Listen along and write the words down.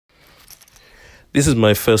This is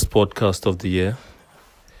my first podcast of the year.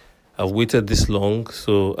 I've waited this long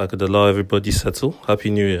so I could allow everybody settle. Happy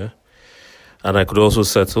New Year. And I could also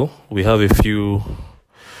settle. We have a few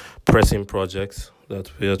pressing projects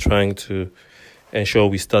that we are trying to ensure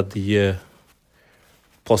we start the year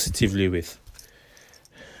positively with.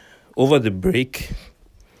 Over the break,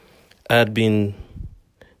 I had been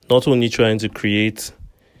not only trying to create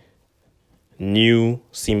new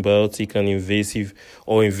symbiotic and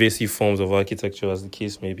invasive forms of architecture, as the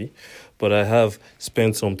case may be, but I have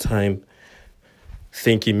spent some time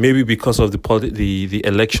thinking, maybe because of the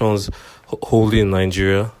elections holding in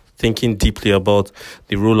Nigeria, thinking deeply about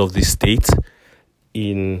the role of the state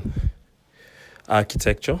in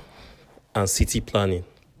architecture and city planning.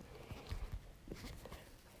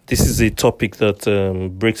 This is a topic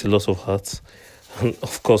that breaks a lot of hearts and,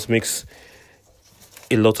 of course, makes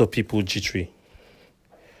a lot of people jittery.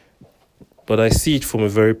 But I see it from a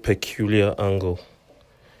very peculiar angle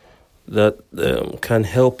that can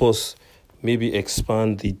help us maybe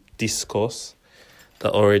expand the discourse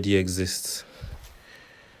that already exists.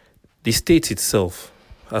 The state itself,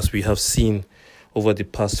 as we have seen over the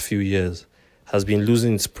past few years, has been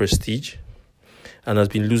losing its prestige and has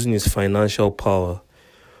been losing its financial power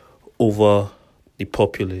over the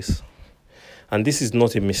populace. And this is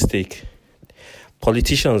not a mistake.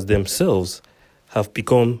 Politicians themselves have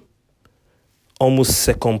become almost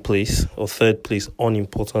second place or third place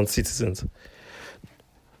unimportant citizens.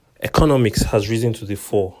 Economics has risen to the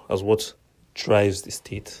fore as what drives the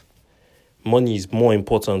state. Money is more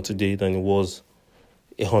important today than it was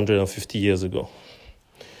 150 years ago.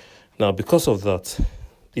 Now, because of that,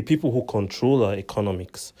 the people who control our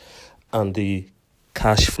economics and the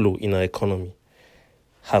cash flow in our economy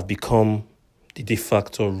have become the de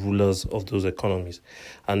facto rulers of those economies.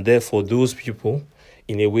 And therefore, those people,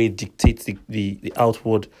 in a way, dictate the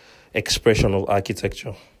outward expression of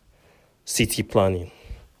architecture, city planning,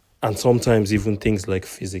 and sometimes even things like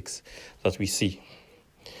physics that we see.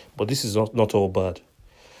 But this is not all bad.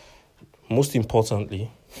 Most importantly,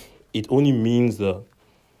 it only means that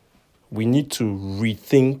we need to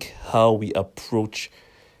rethink how we approach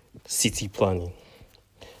city planning.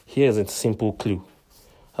 Here's a simple clue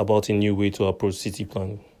about a new way to approach city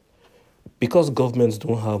planning. Because governments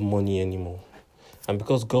don't have money anymore, and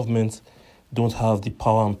because governments don't have the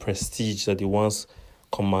power and prestige that they once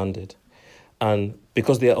commanded, and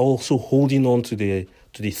because they are also holding on to the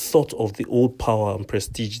thought of the old power and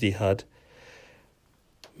prestige they had,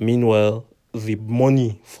 meanwhile, the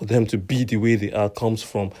money for them to be the way they are comes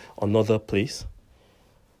from another place,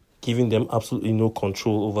 giving them absolutely no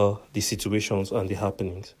control over the situations and the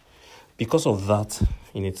happenings. Because of that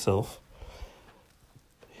in itself,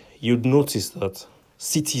 you'd notice that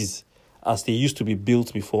cities, as they used to be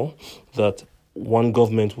built before, that one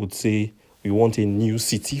government would say, we want a new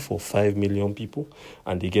city for 5 million people,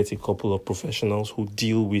 and they get a couple of professionals who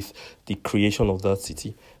deal with the creation of that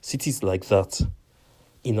city. Cities like that,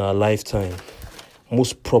 in our lifetime,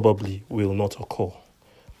 most probably will not occur.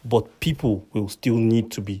 But people will still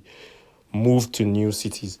need to be moved to new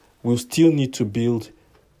cities. We'll still need to build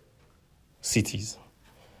cities.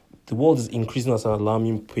 The world is increasing at an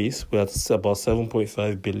alarming pace. We're at about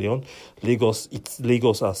 7.5 billion.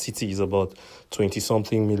 Lagos, our city, is about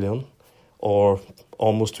 20-something million, or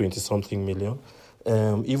almost 20-something million.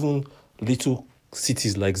 Even little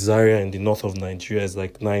cities like Zaria in the north of Nigeria is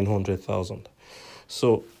like 900,000.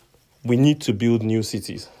 So we need to build new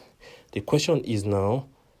cities. The question is now,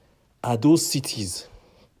 are those cities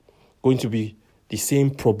going to be the same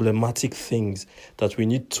problematic things that we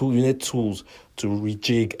need tools to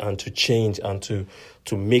rejig and to change and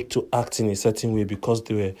to act in a certain way because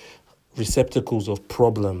they were receptacles of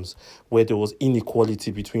problems where there was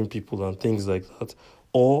inequality between people and things like that?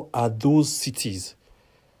 Or are those cities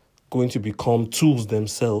going to become tools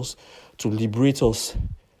themselves to liberate us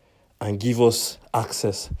and give us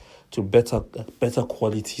access to better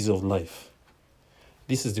qualities of life?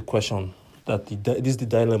 This is the question. This is the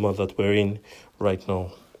dilemma that we're in right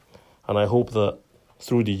now. And I hope that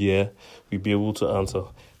through the year, we'll be able to answer.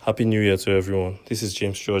 Happy New Year to everyone. This is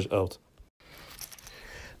James George out.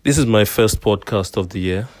 This is my first podcast of the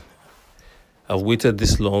year. I've waited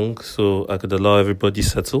this long so I could allow everybody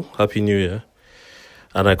settle. Happy New Year.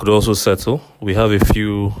 And I could also settle. We have a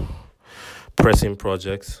few pressing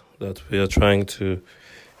projects that we are trying to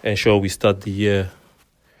ensure we start the year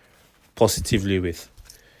positively with.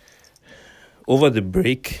 Over the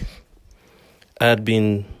break, I had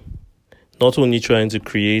been not only trying to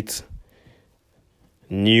create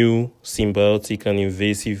new symbiotic and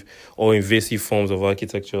invasive forms of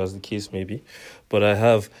architecture, as the case may be, but I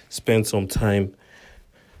have spent some time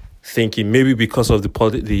thinking, maybe because of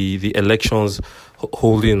the elections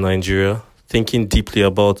holding in Nigeria, thinking deeply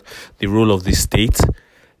about the role of the state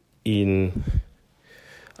in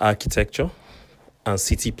architecture and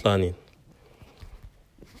city planning.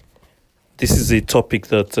 This is a topic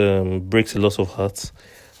that breaks a lot of hearts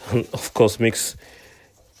and, of course, makes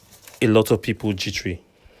a lot of people jittery.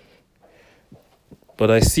 But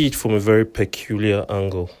I see it from a very peculiar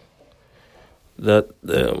angle that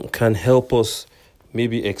can help us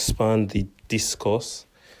maybe expand the discourse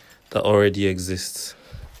that already exists.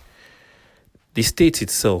 The state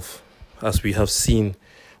itself, as we have seen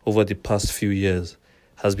over the past few years,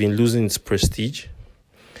 has been losing its prestige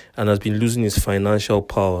and has been losing its financial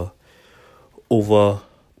power over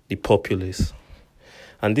the populace.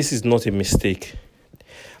 And this is not a mistake.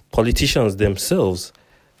 Politicians themselves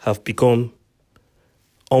have become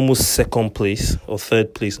almost second place or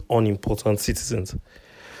third place unimportant citizens.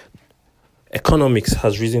 Economics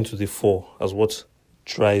has risen to the fore as what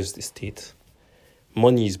drives the state.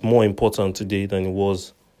 Money is more important today than it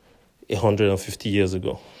was 150 years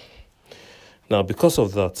ago. Now, because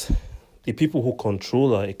of that, the people who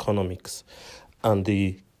control our economics and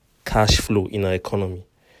the cash flow in our economy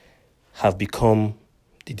have become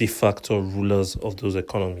the de facto rulers of those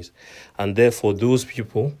economies. And therefore, those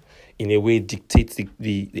people, in a way, dictate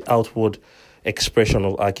the outward expression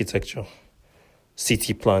of architecture,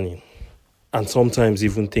 city planning, and sometimes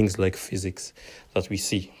even things like physics that we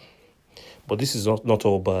see. But this is not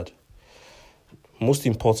all bad. Most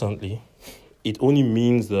importantly, it only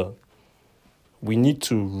means that we need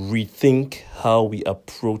to rethink how we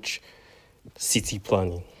approach city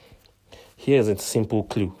planning. Here's a simple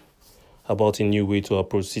clue about a new way to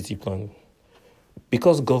approach city planning.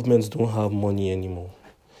 Because governments don't have money anymore,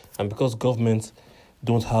 and because governments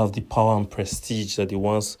don't have the power and prestige that they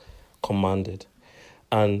once commanded,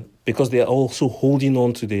 and because they are also holding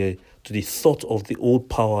on to the thought of the old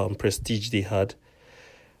power and prestige they had,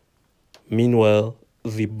 meanwhile,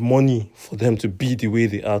 the money for them to be the way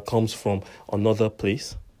they are comes from another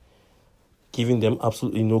place, giving them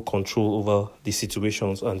absolutely no control over the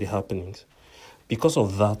situations and the happenings. Because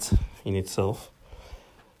of that in itself,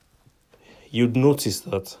 you'd notice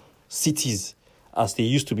that cities, as they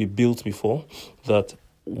used to be built before, that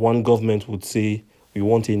one government would say, we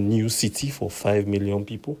want a new city for 5 million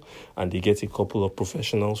people, and they get a couple of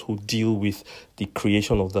professionals who deal with the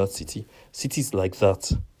creation of that city. Cities like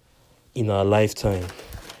that, in our lifetime,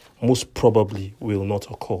 most probably will not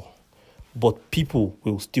occur. But people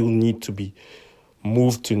will still need to be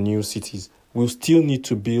moved to new cities. We'll still need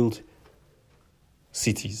to build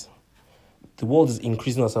cities. The world is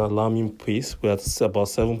increasing at an alarming pace. We're at about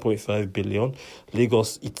 7.5 billion.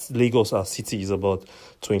 Lagos, our city, is about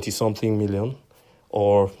 20-something million,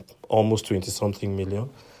 or almost 20-something million.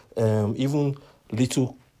 Even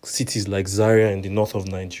little cities like Zaria in the north of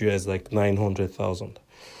Nigeria is like 900,000.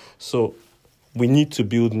 So we need to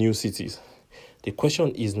build new cities. The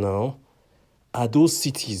question is now, are those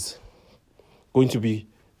cities going to be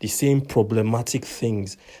the same problematic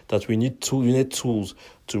things that we need tools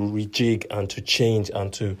to rejig and to change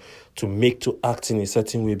and to act in a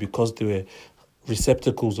certain way because they were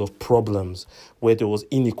receptacles of problems where there was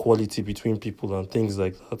inequality between people and things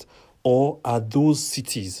like that? Or are those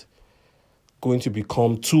cities going to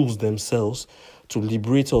become tools themselves to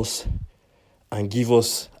liberate us and give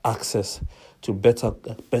us access to better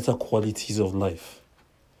qualities of life?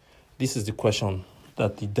 This is the question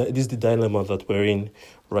this is the dilemma that we're in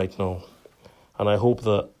right now. And I hope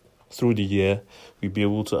that through the year, we'll be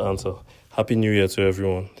able to answer. Happy New Year to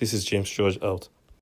everyone. This is James George out.